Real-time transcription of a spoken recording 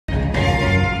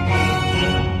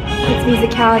It's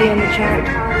musicality on the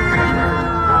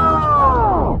track.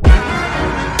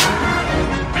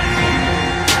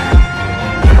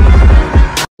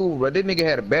 Ooh, but this nigga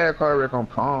had a bad car wreck on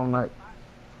prom, like,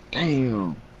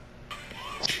 damn.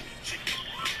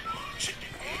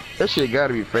 That shit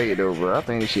gotta be fake though, bro. I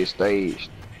think this shit staged.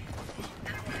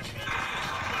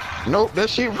 Nope, that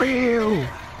shit real.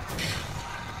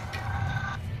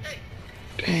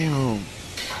 Damn.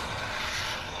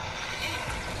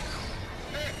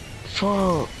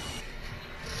 Fuck.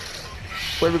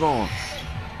 Where we going?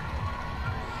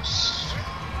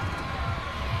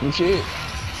 Shit.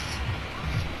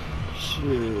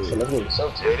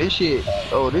 Yeah, this shit.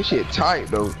 Oh, this shit tight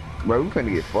though, bro. We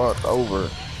finna get fucked over.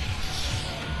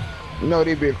 You know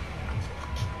they be.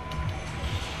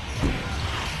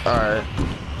 All right.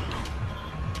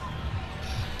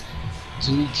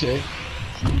 GK.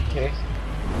 GK.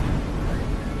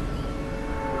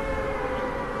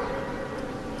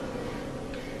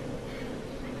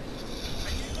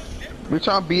 We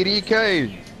trying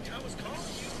BDK.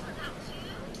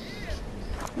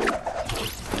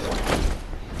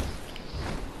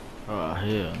 Oh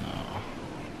hell no.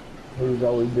 Who's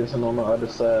always dissing on the other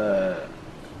side?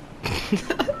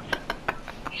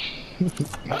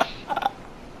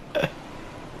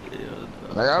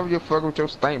 Like I was just fucking with your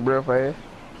stink breath ass.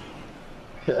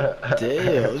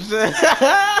 Damn.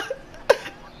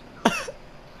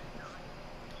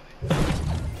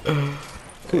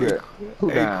 Who that? Who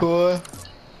Hey, down? Core.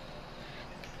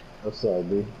 What's up,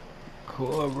 B?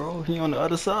 Core, bro. He on the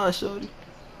other side, shorty.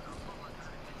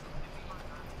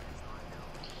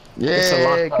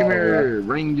 Yeah, come here.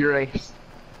 Ring your ass.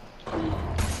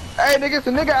 Hey, nigga, it's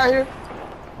a nigga out here.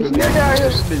 There's a nigga out here.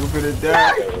 This nigga finna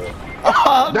die.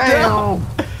 Oh,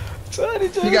 Damn. Sonny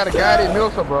just You got a guy that died.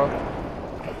 milks her, bro.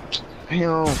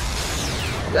 Damn.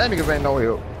 That niggas ain't no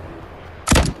help.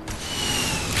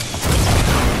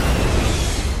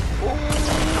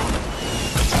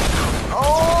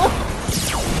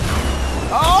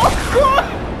 Oh, God!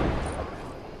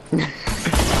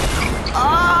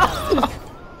 Ah!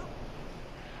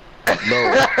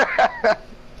 No.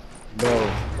 No.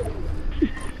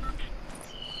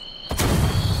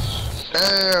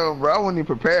 Damn, bro. I wasn't even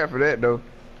prepared for that, though.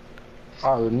 I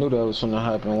already knew that was gonna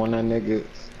happen when that nigga.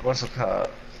 What's it called?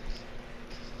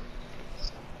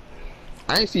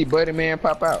 I ain't see Buddy Man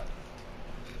pop out.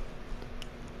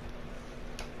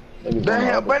 Niggas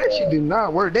Damn, but that shit did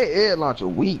not work. That air launcher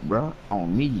weak, bro.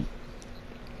 On me.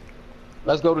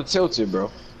 Let's go to Tilted, bro.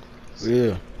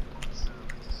 Yeah.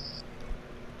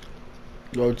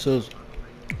 Go to.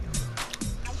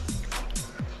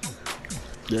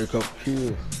 Get a couple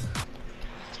kills.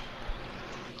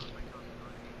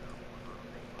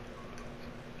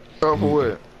 Oh, for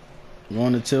what?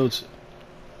 Going to tilt.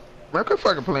 Man, quit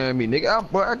fucking playing me, nigga.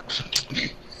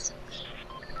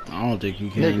 I don't think you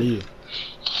can Nigga. either.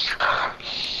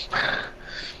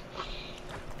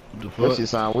 The That fuck? shit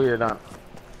sound weird, huh?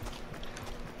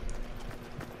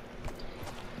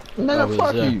 I Nigga, was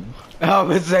fuck saying- you. I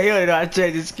was saying, yo, I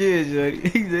changed his skins, yo.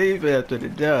 He said he after the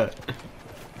job.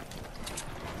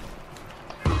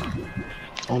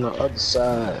 On the other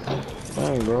side.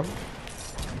 Dang, bro.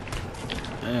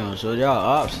 Damn, so y'all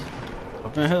ops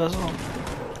up in here or something?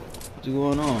 What's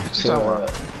going on? What you talking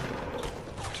about?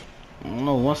 I don't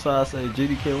know, one side say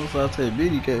GDK, one side say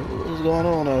BDK. What's going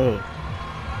on out here?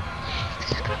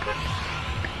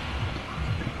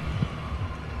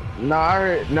 No, I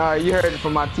heard. No, you heard it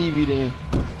from my TV. Then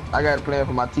I got it playing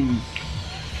for my TV.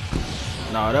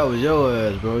 Nah, that was your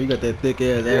ass, bro. You got that thick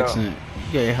ass Yeah. accent.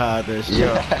 You can't hide that shit.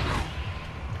 Yeah.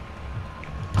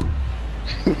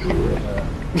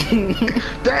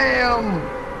 Damn!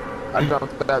 I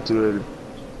dropped that too early.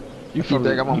 You keep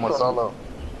thinking I'm on my solo.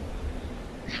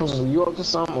 From New York or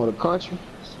something, or the country?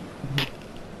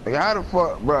 Like, how the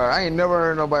fuck, bro? I ain't never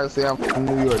heard nobody say I'm from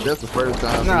New York. That's the first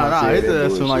time. Nah, somebody it's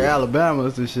said that from like bullshit. Alabama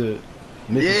or some shit. Yeah,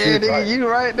 Mississippi. nigga, you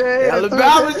right there.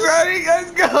 Alabama, ready?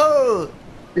 Let's go!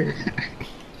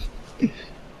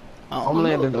 I'm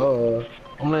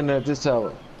landing at this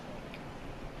tower.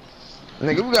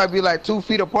 Nigga, we gotta be like 2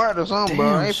 feet apart or something, bro.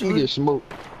 Damn, I ain't finna shorty. get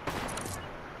smoked.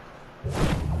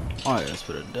 Oh, that's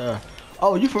for the die.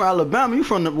 Oh, you from Alabama? You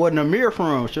from the, what Nahmir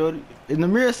from, shorty? Is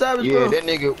Nahmir Savage, Yeah, bro? that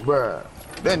nigga, bro.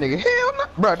 That nigga, hell no.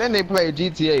 Bro, that nigga played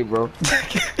GTA, bro.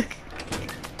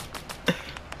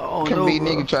 Oh, Can no, be bro.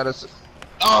 nigga try to.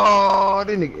 Oh,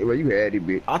 that nigga, bro, you had it,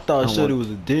 bitch. I thought Come shorty on. was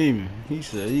a demon. He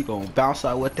said he gonna bounce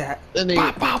out with that. That Pow,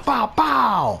 nigga, pow, pow,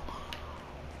 pow.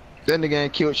 that nigga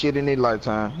ain't killed shit in his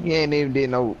lifetime. He ain't even did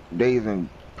no days in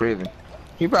prison.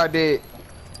 He probably did.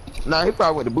 Nah, he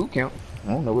probably went to boot camp. I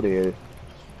don't know what it is.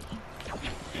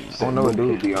 I don't know what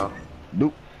dude be on.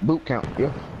 Dude. Boot camp,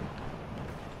 yeah.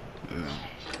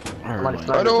 Somebody Oh,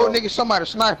 sniping, the old bro. nigga, somebody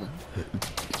sniping.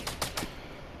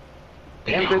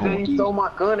 Damn, nigga, you stole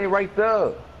my gun. They right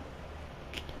there.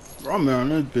 Bro, I'm on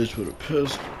this bitch with a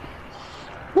pistol.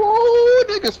 Woo,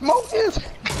 nigga, smoke this.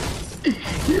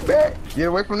 Get back. Get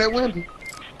away from that window.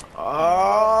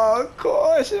 Oh, of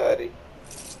course, shorty.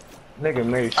 Nigga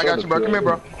made sure I got you, bro. Come here,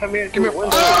 bro. Come here, Come here.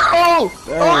 window. Oh!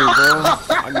 Dang, bro.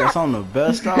 I guess I'm the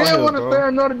best out He here, didn't want to bro. say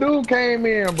another dude came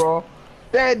in, bro.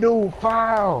 That dude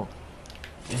foul.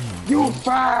 Damn, You bro.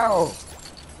 foul.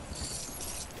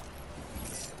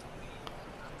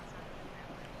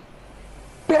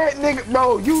 That nigga,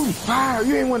 bro, you foul.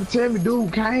 You ain't want to tell me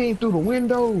dude came through the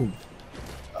window.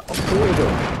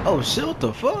 Oh, shit, what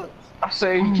the fuck? I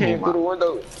say he came through the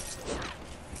window.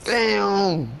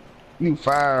 Damn. You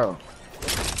foul.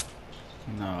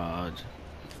 Nah,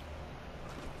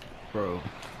 bro.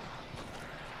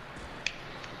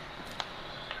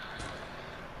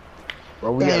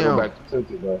 Bro, we gotta Damn. go back to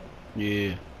SHITTTT, bro.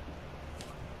 Yeah.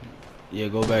 Yeah,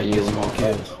 go back and get some more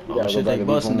kills. We Oh gotta shit, go back they and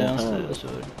busting beat one more downstairs,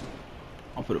 shorty.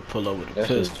 I'm finna pull up with a That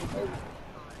shit- pistol.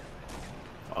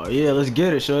 Oh yeah, let's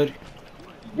get it, shorty.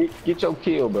 Get your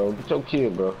kill, bro. Get your kill,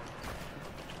 bro.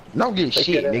 Don't get Take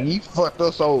shit, that nigga. You fucked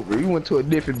us over. You went to a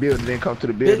different building, then come to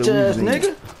the building. Bitch we ass was in.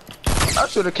 nigga. I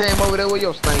should have came over there with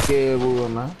your stank ass was,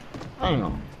 man.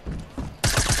 Damn.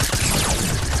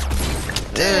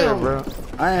 Damn, bro.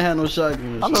 I ain't had no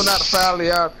shotgun. I know not to foul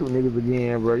y'all two niggas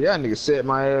again, bro. Y'all niggas set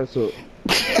my ass up.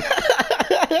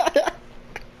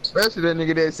 Especially that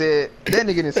nigga that said, that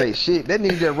nigga didn't say shit. That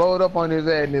nigga just rolled up on his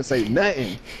ass and didn't say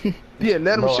nothing. Yeah,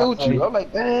 let him Bro, shoot I you. I'm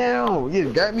like, damn,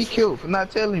 you got me killed for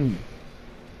not telling me.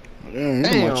 Damn, you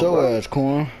Damn, want your bro. ass,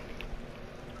 corn.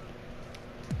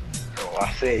 Oh,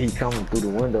 I said he coming through the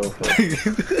window.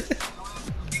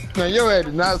 Man, your ass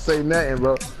did not say nothing,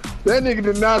 bro. That nigga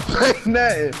did not say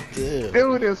nothing. Yeah.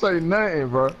 Dude didn't say nothing,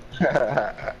 bro.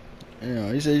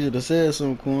 Damn, he said you should have said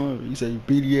something, corn. He said you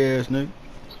beady ass nigga.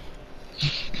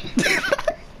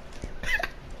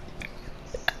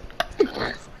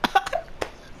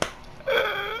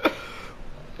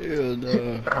 Hell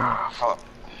no. Ah, fuck.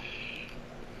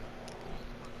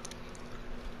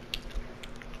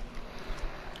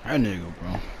 That nigga,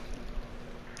 bro.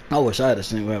 I wish I had a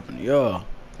seen what happened to y'all.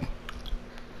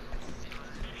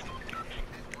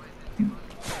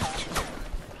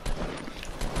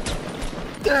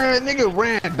 That nigga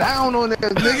ran down on that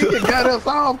nigga. He got us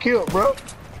all killed, bro.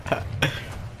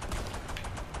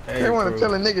 Hey, They want bro. to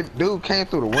tell a nigga dude came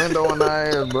through the window on our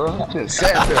ass, bro. Just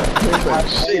sat there. He was like,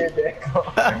 shit.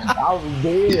 I was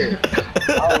dead.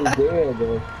 I was dead,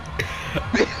 bro.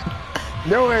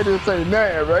 No ass didn't say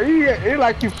nothing, bro. He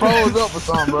like you froze up or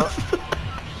something, bro.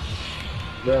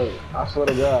 Bro, I swear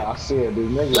to God, I said this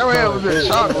nigga. Your ass was in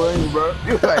shock, bro.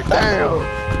 You was like, damn.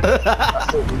 I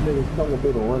said this nigga's coming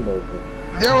through the window, bro.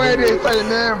 Your ass didn't say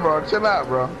nothing, bro. Chill out,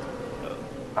 bro.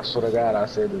 I swear to God, I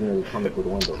said this nigga's coming through the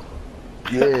window.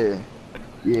 Yeah.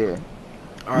 Yeah.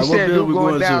 Alright, You what said build you we going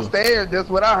going to? downstairs. That's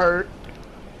what I heard.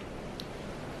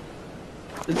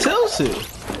 The Tilsit.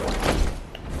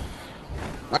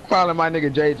 I calling my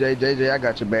nigga JJ. JJ, I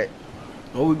got your back.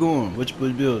 Where we going? Which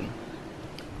building?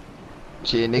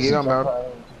 Shit, nigga, I'm out.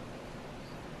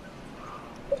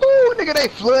 Ooh, nigga, they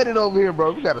flooded over here,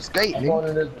 bro. We got to skate, I'm nigga. going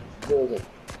in this building.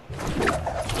 I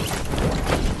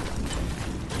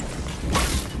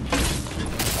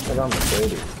think I'm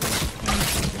afraid.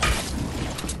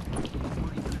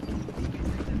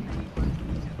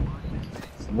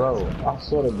 Bro, I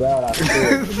swear to God, I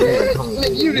said this nigga coming through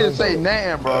Nigga, you the didn't say window.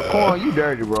 nothing, bro. Corn, you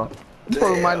dirty, bro. You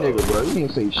fucking my nigga, bro. You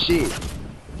didn't say shit.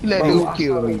 You let Bro, dude I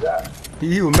kill swear to me. God.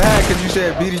 He was mad because you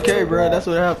said BDK, bro. That's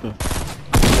what happened.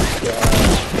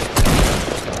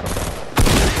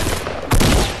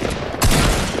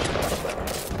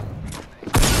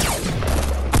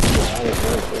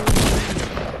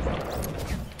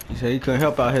 He said he couldn't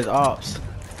help out his ops.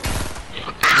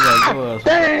 He like, "Yo,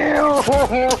 Damn,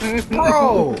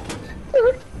 bro,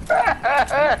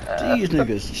 these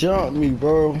niggas jumped me,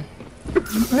 bro.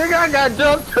 nigga, I got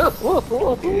jumped too.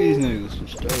 These niggas some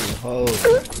straight hoes.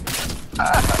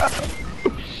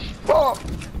 Fuck.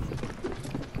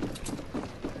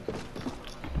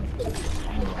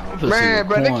 I'm finna see Man, what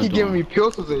bro, they Corn keep giving doing. me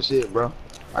pistols and shit, bro.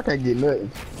 I can't get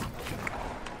nothing.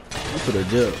 I'm finna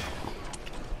jump.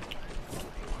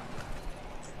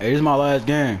 Hey, this is my last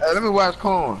game. Hey, let me watch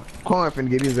Corn. Corn finna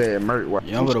get his ass murked. Watch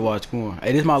Yeah, I'm gonna watch Corn.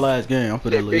 Hey, this is my last game. I'm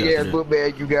finna that leave big ass after book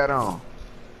bag you got on.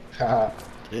 that.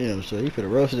 Damn, so you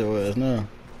finna rush your ass now.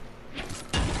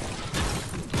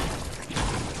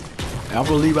 Hey, I'm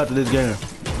gonna leave after this game.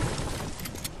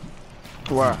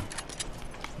 Why?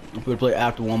 I'm gonna play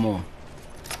after one more.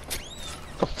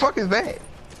 The fuck is that?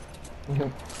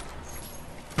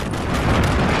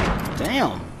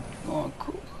 Damn. Oh,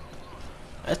 cool.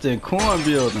 That's the corn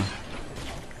building.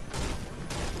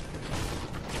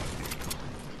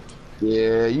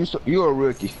 Yeah, you a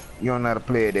rookie. You don't know how to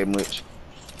play it that much.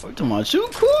 What you talking about? You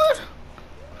corn?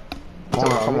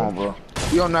 Come on, bro.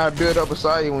 You don't know how to build up a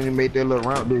side when you make that little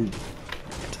round, dude.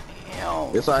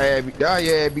 Damn. That's how I had your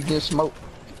ass be getting smoked.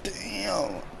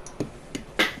 Damn.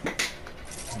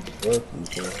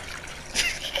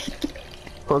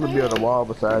 Supposed to build a wall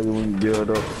beside you when you build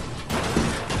up.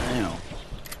 Damn.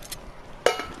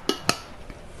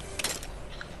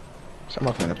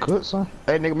 Somebody finna cook some.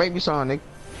 Hey, nigga, make me some, nigga.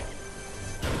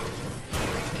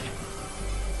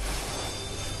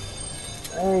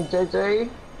 Hey, JJ.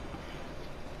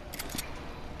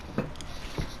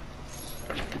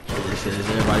 They said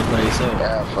everybody play so.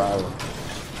 Yeah, fire.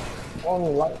 I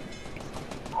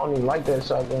don't even like that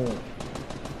shotgun.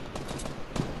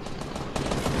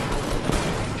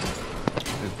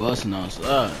 They busting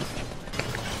outside.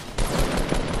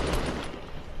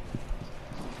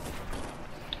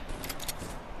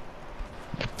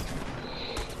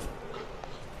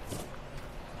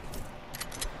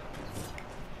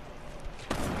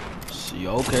 See,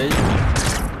 okay.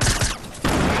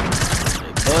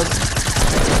 They busting.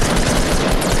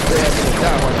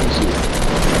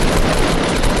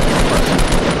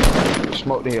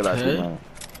 Smoke the hell out Okay. you, man.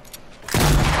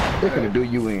 They finna do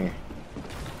you in.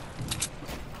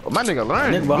 Oh, my nigga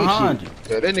learned. Nigga behind you.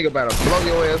 Yeah, that nigga about to blow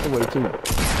your ass away too.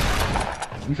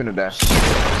 You finna die.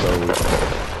 So,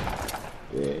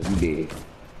 yeah, you dead.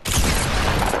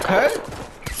 Okay.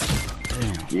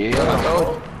 Damn.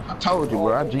 Yeah, I told you,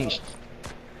 bro. I jinxed.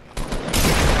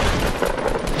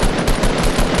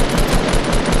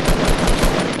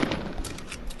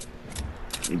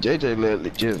 JJ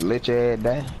just let your ass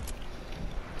die.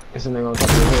 This nigga on top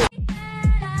of your head.